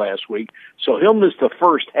targeting last week, so he'll miss the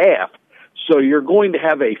first half. So you're going to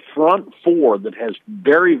have a front four that has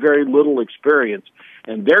very, very little experience,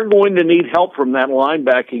 and they're going to need help from that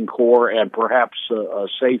linebacking core and perhaps a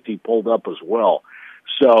safety pulled up as well.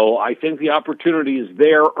 So I think the opportunity is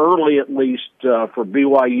there early, at least, for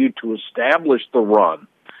BYU to establish the run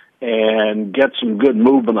and get some good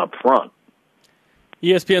movement up front.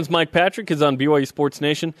 ESPN's Mike Patrick is on BYU Sports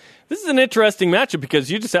Nation. This is an interesting matchup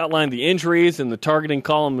because you just outlined the injuries and the targeting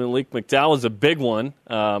column. Malik McDowell is a big one.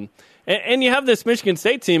 And you have this Michigan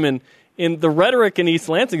State team, and in the rhetoric in East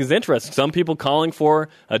Lansing is interesting. Some people calling for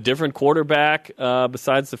a different quarterback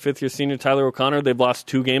besides the fifth-year senior Tyler O'Connor. They've lost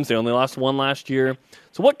 2 games. They only lost 1 last year.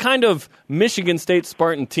 So what kind of Michigan State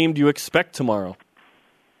Spartan team do you expect tomorrow?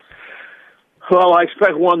 Well, I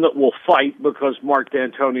expect one that will fight, because Mark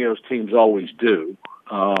D'Antonio's teams always do.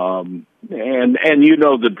 And you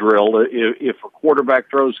know the drill. If a quarterback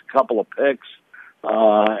throws a couple of picks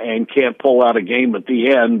and can't pull out a game at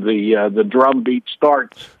the end, the drum beat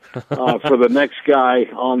starts for the next guy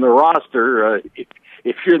on the roster.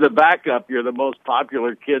 If you're the backup, you're the most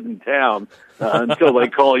popular kid in town until they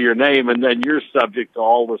call your name, and then you're subject to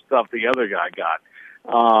all the stuff the other guy got.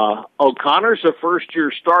 O'Connor's a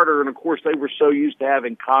first-year starter, and of course they were so used to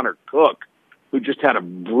having Connor Cook, who just had a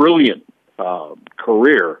brilliant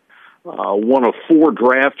career. One of 4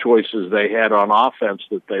 draft choices they had on offense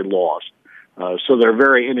that they lost. So they're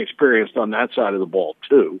very inexperienced on that side of the ball,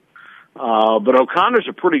 too. But O'Connor's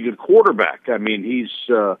a pretty good quarterback. I mean, he's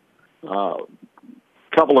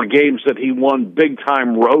couple of games that he won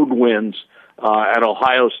big-time road wins at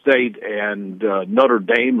Ohio State and Notre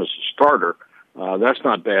Dame as a starter. That's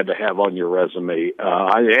not bad to have on your resume.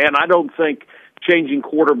 And I don't think changing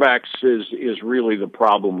quarterbacks is really the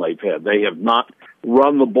problem they've had. They have not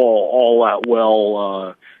run the ball all that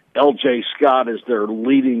well. L.J. Scott is their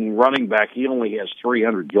leading running back. He only has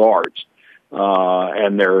 300 yards.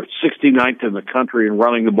 And they're 69th in the country in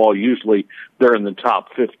running the ball. Usually they're in the top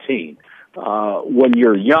 15. When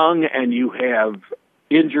you're young and you have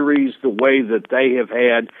injuries the way that they have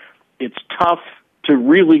had, it's tough to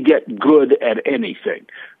really get good at anything.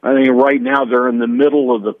 I think right now they're in the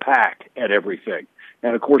middle of the pack at everything.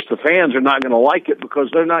 And, of course, the fans are not going to like it because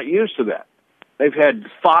they're not used to that. They've had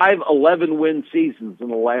 5 11-win seasons in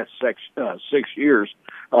the last 6 years.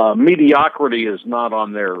 Mediocrity is not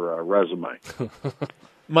on their resume.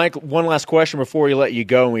 Mike, one last question before we let you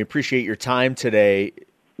go, and we appreciate your time today.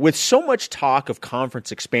 With so much talk of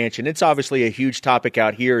conference expansion, it's obviously a huge topic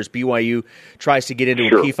out here as BYU tries to get into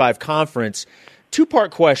a P5 conference. 2-part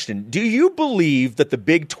question. Do you believe that the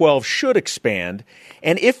Big 12 should expand?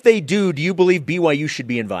 And if they do you believe BYU should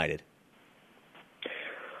be invited?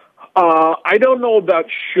 I don't know about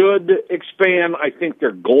should expand. I think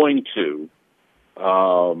they're going to.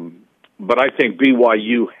 But I think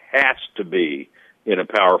BYU has to be in a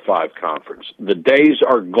Power 5 conference. The days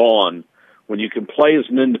are gone when you can play as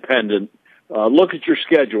an independent. Look at your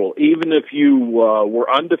schedule. Even if you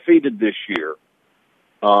were undefeated this year,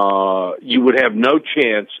 you would have no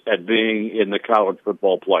chance at being in the college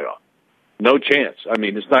football playoff. No chance. I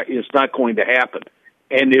mean, it's not going to happen.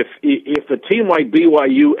 And if a team like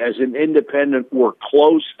BYU as an independent were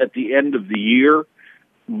close at the end of the year,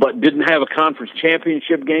 but didn't have a conference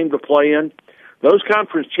championship game to play in, those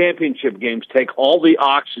conference championship games take all the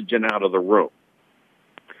oxygen out of the room.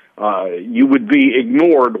 You would be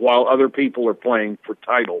ignored while other people are playing for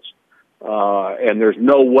titles. And there's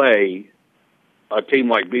no way a team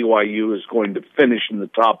like BYU is going to finish in the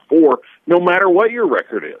top 4, no matter what your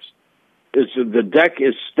record is. The deck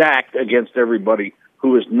is stacked against everybody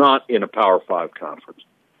who is not in a Power 5 conference.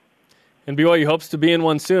 And BYU hopes to be in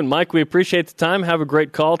one soon. Mike, we appreciate the time. Have a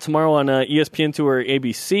great call tomorrow on ESPN2 or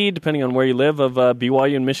ABC, depending on where you live, of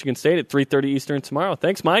BYU and Michigan State at 3:30 Eastern tomorrow.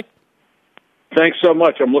 Thanks, Mike. Thanks so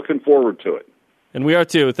much. I'm looking forward to it. And we are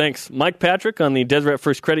too. Thanks. Mike Patrick on the Deseret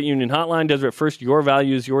First Credit Union Hotline. Deseret First, your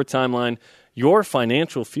values, your timeline, your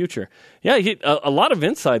financial future. Yeah, a lot of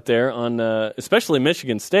insight there on especially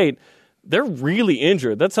Michigan State. they're really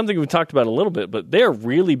injured. That's something we talked about a little bit, but they're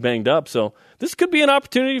really banged up. So this could be an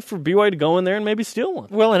opportunity for BYU to go in there and maybe steal one.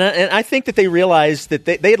 Well, and I think that they realized that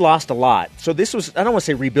they had lost a lot. So this was, I don't want to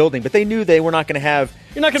say rebuilding, but they knew they were not going to have.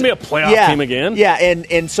 You're not going to be a playoff team again. Yeah,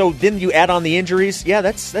 and so then you add on the injuries. Yeah,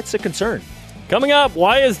 that's a concern. Coming up,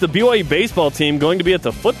 why is the BYU baseball team going to be at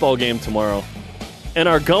the football game tomorrow and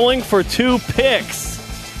are going for 2 picks?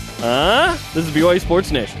 This is BYU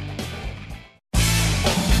Sports Nation.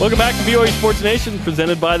 Welcome back to BYU Sports Nation,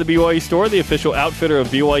 presented by the BYU Store, the official outfitter of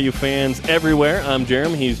BYU fans everywhere. I'm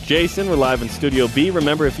Jarom. He's Jason. We're live in Studio B.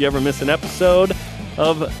 Remember, if you ever miss an episode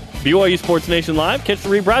of BYU Sports Nation Live, catch the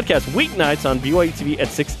rebroadcast weeknights on BYU TV at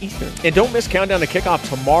 6 Eastern. And don't miss Countdown to Kickoff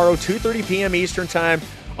tomorrow, 2:30 p.m. Eastern Time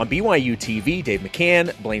on BYU TV. Dave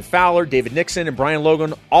McCann, Blaine Fowler, David Nixon, and Brian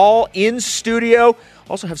Logan all in studio.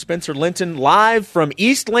 Also have Spencer Linton live from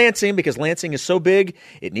East Lansing because Lansing is so big,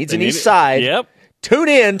 it needs an east side. Yep. Tune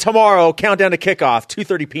in tomorrow, Countdown to Kickoff,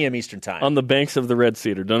 2:30 p.m. Eastern Time. On the banks of the Red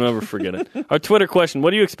Cedar. Don't ever forget it. Our Twitter question,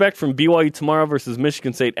 what do you expect from BYU tomorrow versus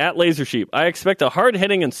Michigan State at Laser Sheep? I expect a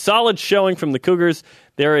hard-hitting and solid showing from the Cougars.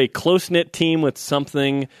 They're a close-knit team with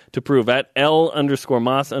something to prove. At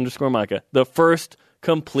L_Moss_Micah. The first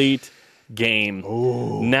complete game.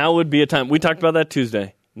 Ooh. Now would be a time. We talked about that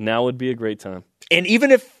Tuesday. Now would be a great time. And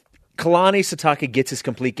even if Kalani Sitake gets his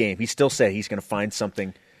complete game, he still said he's going to find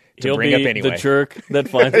something to He'll bring be up anyway. The jerk that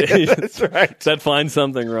finds That's right. that finds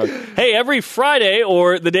something wrong. Hey, every Friday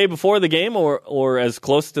or the day before the game or as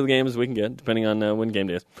close to the game as we can get, depending on when game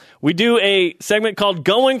day is, we do a segment called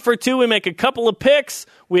Going for Two. We make a couple of picks.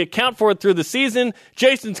 We account for it through the season.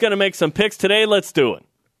 Jason's going to make some picks today. Let's do it.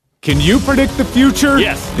 Can you predict the future?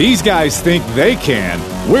 Yes. These guys think they can.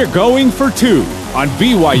 We're going for 2 on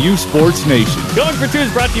BYU Sports Nation. Going for Two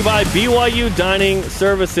is brought to you by BYU Dining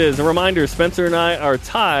Services. A reminder, Spencer and I are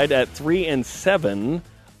tied at 3-7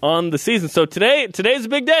 on the season. So today's a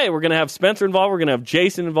big day. We're going to have Spencer involved. We're going to have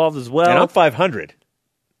Jason involved as well. And I'm 500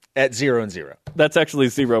 at 0-0. That's actually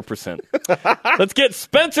 0%. Let's get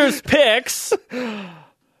Spencer's picks.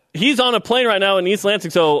 He's on a plane right now in East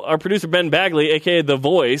Lansing, so our producer Ben Bagley, a.k.a. The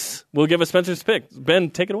Voice, will give us Spencer's pick. Ben,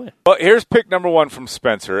 take it away. Well, here's pick number 1 from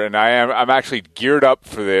Spencer, and I'm actually geared up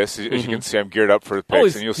for this. As you can see, I'm geared up for the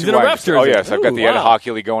picks. And you'll see he's in a ref jersey. Oh, yes, I've got the Ed wow.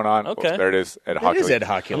 Hochuli going on. Okay. Oh, there it is, Ed Hochuli. It is Ed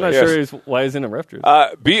Hochuli. I'm not sure why he's in a ref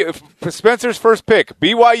jersey. For Spencer's first pick,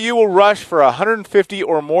 BYU will rush for 150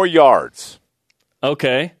 or more yards.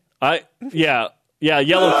 Okay. Yellow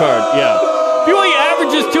card, yeah. BYU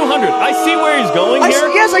averages 200. I see where he's going here.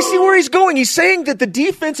 Yes, I see where he's going. He's saying that the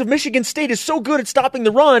defense of Michigan State is so good at stopping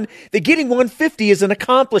the run that getting 150 is an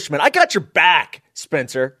accomplishment. I got your back,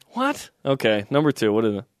 Spencer. What? Okay, number 2. What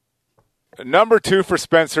is it? Number 2 for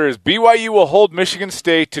Spencer is BYU will hold Michigan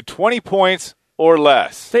State to 20 points or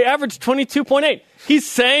less. They average 22.8. He's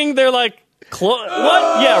saying they're like, what?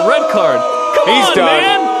 Yeah, red card. Come He's on, done.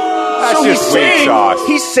 man. That's So just weak sauce.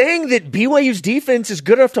 he's saying that BYU's defense is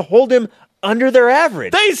good enough to hold him under their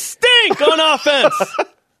average. They stink on offense.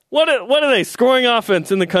 What are they? Scoring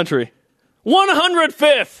offense in the country.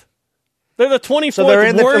 105th. They're the 24th So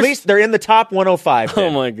they're worst. at least they're in the top 105. Oh,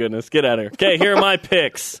 my goodness. Get out of here. Okay, here are my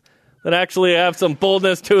picks that actually have some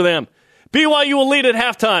boldness to them. BYU will lead at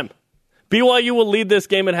halftime. BYU will lead this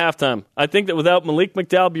game at halftime. I think that without Malik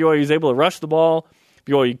McDowell, BYU is able to rush the ball.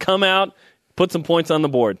 BYU come out, put some points on the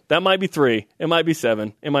board. That might be 3. It might be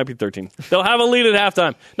 7. It might be 13. They'll have a lead at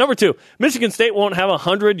halftime. Number 2, Michigan State won't have a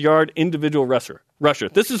 100-yard individual rusher.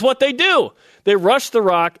 This is what they do. They rush the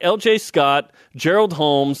rock. L.J. Scott, Gerald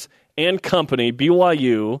Holmes, and company,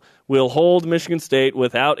 BYU, will hold Michigan State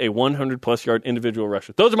without a 100-plus yard individual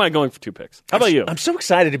rusher. Those are my going for 2 picks. How about you? I'm so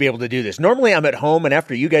excited to be able to do this. Normally I'm at home, and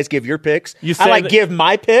after you guys give your picks, I give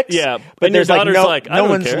my picks. Yeah, but and your there's like daughter's no, like, I no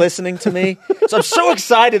don't one's care. listening to me. So I'm so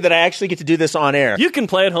excited that I actually get to do this on air. You can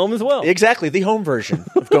play at home as well. Exactly, the home version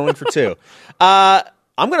of going for 2. I'm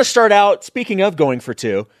going to start out, speaking of going for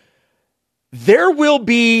 2, there will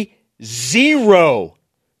be 0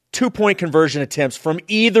 2-point conversion attempts from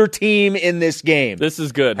either team in this game. This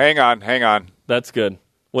is good. Hang on. That's good.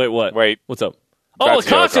 Wait, what? Wait. What's up? That's a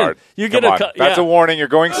caution. card. You get Come a on. caution. That's a warning. You're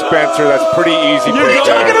going Spencer. That's pretty easy. What are you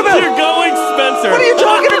talking about? You're going Spencer. What are you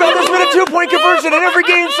talking about? There's been a 2-point conversion in every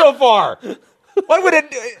game so far. Why would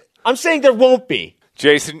it? I'm saying there won't be.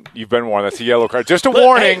 Jason, you've been warned. That's a yellow card. Just a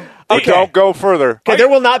warning. okay. Don't go further. Okay, there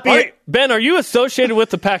will not be. Ben, are you associated with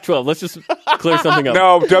the Pac-12? Let's just clear something up.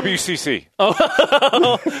 No, WCC.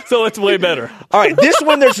 So it's way better. All right, this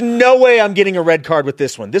one, there's no way I'm getting a red card with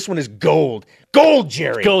this one. This one is gold. Gold,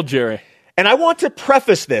 Jerry. Gold, Jerry. And I want to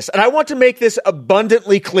preface this, and I want to make this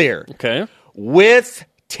abundantly clear. Okay. With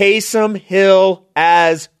Taysom Hill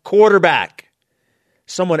as quarterback.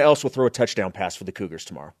 someone else will throw a touchdown pass for the Cougars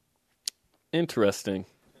tomorrow. Interesting,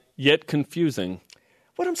 yet confusing.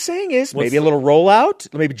 What I'm saying is maybe a little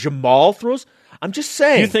rollout. Maybe Jamal throws. I'm just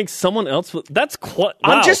saying. You think someone else will? That's quite.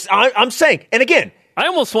 Wow. I'm saying. And again, I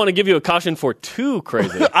almost want to give you a caution for too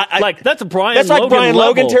crazy. That's Brian. That's Logan like Brian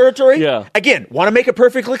Logan level. territory. Yeah. Again, want to make it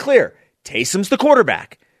perfectly clear. Taysom's the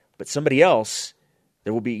quarterback, but somebody else.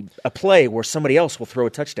 There will be a play where somebody else will throw a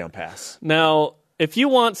touchdown pass. Now, if you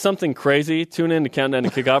want something crazy, tune in to Countdown to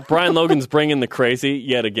Kickoff. Brian Logan's bringing the crazy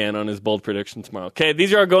yet again on his bold prediction tomorrow. Okay,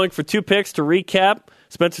 these are going for 2 picks to recap.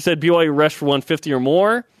 Spencer said BYU rush for 150 or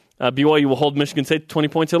more. BYU will hold Michigan State to 20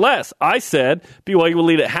 points or less. I said BYU will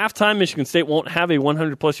lead at halftime. Michigan State won't have a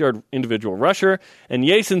 100-plus yard individual rusher. And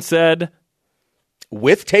Jason said,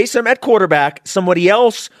 with Taysom at quarterback, somebody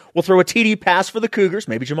else will throw a TD pass for the Cougars.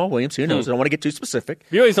 Maybe Jamal Williams. Who knows? I don't want to get too specific.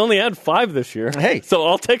 BYU's only had 5 this year. Hey. So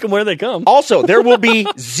I'll take them where they come. Also, there will be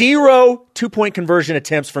 0 2-point conversion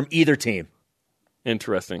attempts from either team.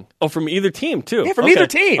 Interesting. Oh, from either team, too. Yeah, from either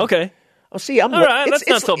team. Okay. Oh, see, all right, that's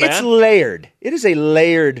not so bad. It's layered. It is a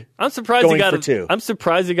layered. I'm surprised going for 2. I'm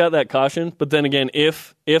surprised he got that caution. But then again,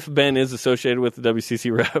 if Ben is associated with the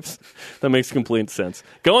WCC reps, that makes complete sense.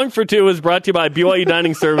 Going for 2 is brought to you by BYU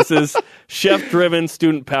Dining Services, chef-driven,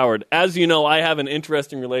 student-powered. As you know, I have an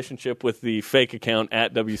interesting relationship with the fake account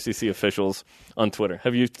at WCC Officials on Twitter.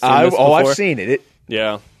 Have you seen this before? Oh, I've seen it.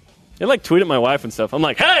 Yeah. They tweet at my wife and stuff. I'm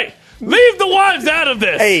like, hey! Leave the wives out of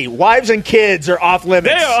this! Hey, wives and kids are off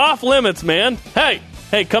limits. They are off limits, man.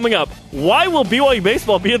 Hey, coming up, why will BYU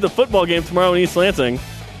baseball be at the football game tomorrow in East Lansing?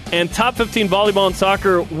 And top 15 volleyball and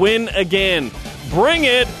soccer win again. Bring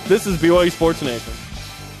it! This is BYU Sports Nation.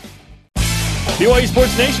 BYU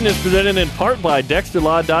Sports Nation is presented in part by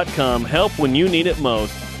DexterLaw.com. Help when you need it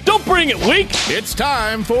most. Don't bring it weak! It's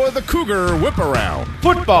time for the Cougar Whip Around.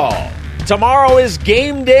 Football. Tomorrow is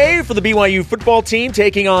game day for the BYU football team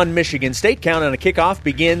taking on Michigan State. Countdown to kickoff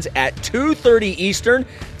begins at 2:30 Eastern.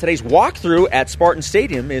 Today's walkthrough at Spartan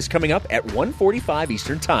Stadium is coming up at 1:45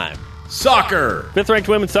 Eastern Time. Soccer. 5th-ranked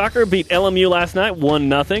women's soccer beat LMU last night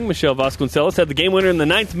 1-0. Michelle Vasconcelos had the game winner in the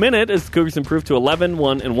 9th minute as the Cougars improved to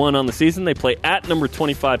 11-1-1 on the season. They play at number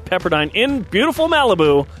 25 Pepperdine in beautiful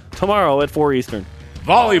Malibu tomorrow at 4 Eastern.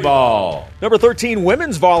 Volleyball. Number 13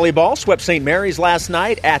 women's volleyball swept St. Mary's last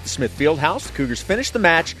night at the Smith Fieldhouse. The Cougars finished the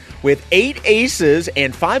match with 8 aces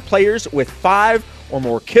and 5 players with 5 or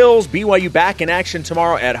more kills. BYU back in action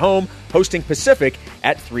tomorrow at home, hosting Pacific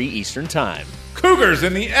at 3 Eastern Time. Cougars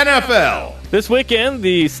in the NFL. This weekend,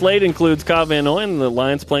 the slate includes Kyle Van Noyen, the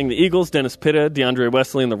Lions playing the Eagles. Dennis Pitta, DeAndre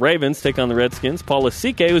Wesley, and the Ravens take on the Redskins. Paul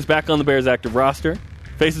Lasike, who's back on the Bears' active roster,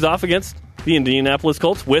 faces off against the Indianapolis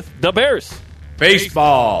Colts with the Bears.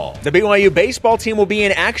 Baseball. The BYU baseball team will be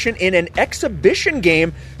in action in an exhibition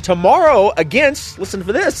game tomorrow against, listen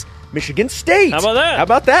for this, Michigan State. How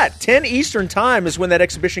about that? 10 Eastern Time is when that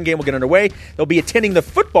exhibition game will get underway. They'll be attending the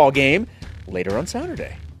football game later on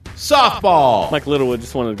Saturday. Softball. Mike Littlewood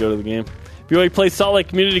just wanted to go to the game. BYU plays Salt Lake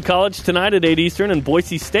Community College tonight at 8 Eastern and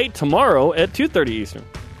Boise State tomorrow at 2:30 Eastern.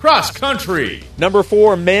 Cross country. Number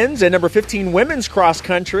 4 men's and number 15 women's cross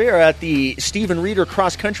country are at the Stephen Reeder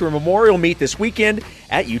Cross Country Memorial Meet this weekend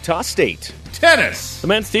at Utah State. Tennis. The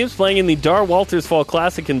men's team's playing in the Dar Walters Fall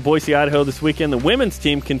Classic in Boise, Idaho this weekend. The women's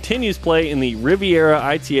team continues play in the Riviera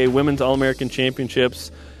ITA Women's All-American Championships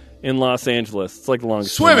in Los Angeles. It's like the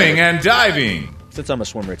longest swimming and diving. Since I'm a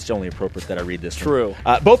swimmer, it's only appropriate that I read this. True.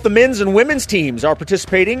 Both the men's and women's teams are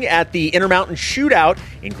participating at the Intermountain Shootout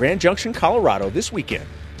in Grand Junction, Colorado this weekend.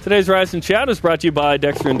 Today's Rise and Shout is brought to you by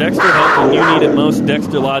Dexter and Dexter. Help when you need it most.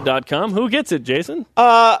 DexterLaw.com. Who gets it, Jason?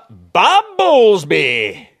 Bob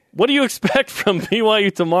Bowlesby. What do you expect from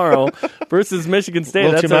BYU tomorrow versus Michigan State? A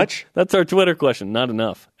little too much? That's our Twitter question. Not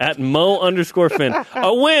enough. At Mo_Finn.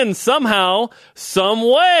 A win somehow, some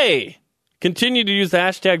way. Continue to use the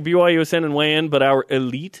hashtag BYUSN and weigh in, but our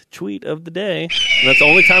elite tweet of the day, and that's the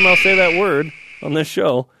only time I'll say that word on this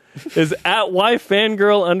show, is at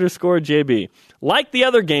YFangirl_JB. Like the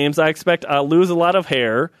other games, I expect I'll lose a lot of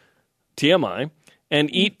hair, TMI, and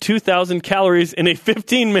eat 2,000 calories in a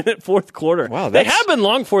 15-minute fourth quarter. Wow, they have been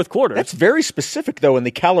long fourth quarters. That's very specific, though, in the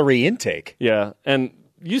calorie intake. Yeah, and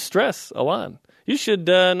you stress a lot. You should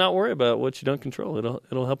not worry about what you don't control.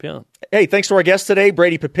 It'll help you out. Hey, thanks to our guests today,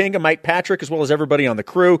 Brady Papinga, Mike Patrick, as well as everybody on the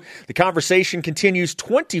crew. The conversation continues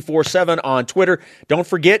 24/7 on Twitter. Don't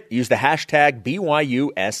forget, use the hashtag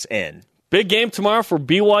BYUSN. Big game tomorrow for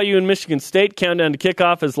BYU and Michigan State. Countdown to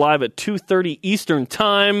kickoff is live at 2:30 Eastern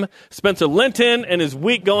Time. Spencer Linton and his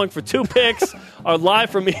week going for 2 picks are live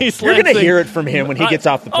from East Lansing. You're going to hear it from him when he gets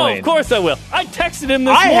off the plane. Oh, of course I will. I texted him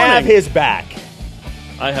this morning. I have his back.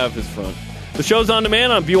 I have his front. The show's on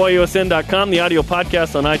demand on BYUSN.com, the audio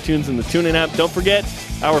podcast on iTunes and the TuneIn app. Don't forget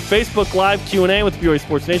our Facebook Live Q&A with BYU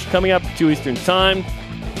Sports Nation coming up at 2 Eastern Time.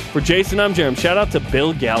 For Jason, I'm Jarom. Shout out to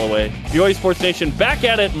Bill Galloway. BYU Sports Nation back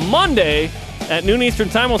at it Monday at noon Eastern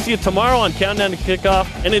Time. We'll see you tomorrow on Countdown to Kickoff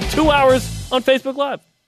and in 2 hours on Facebook Live.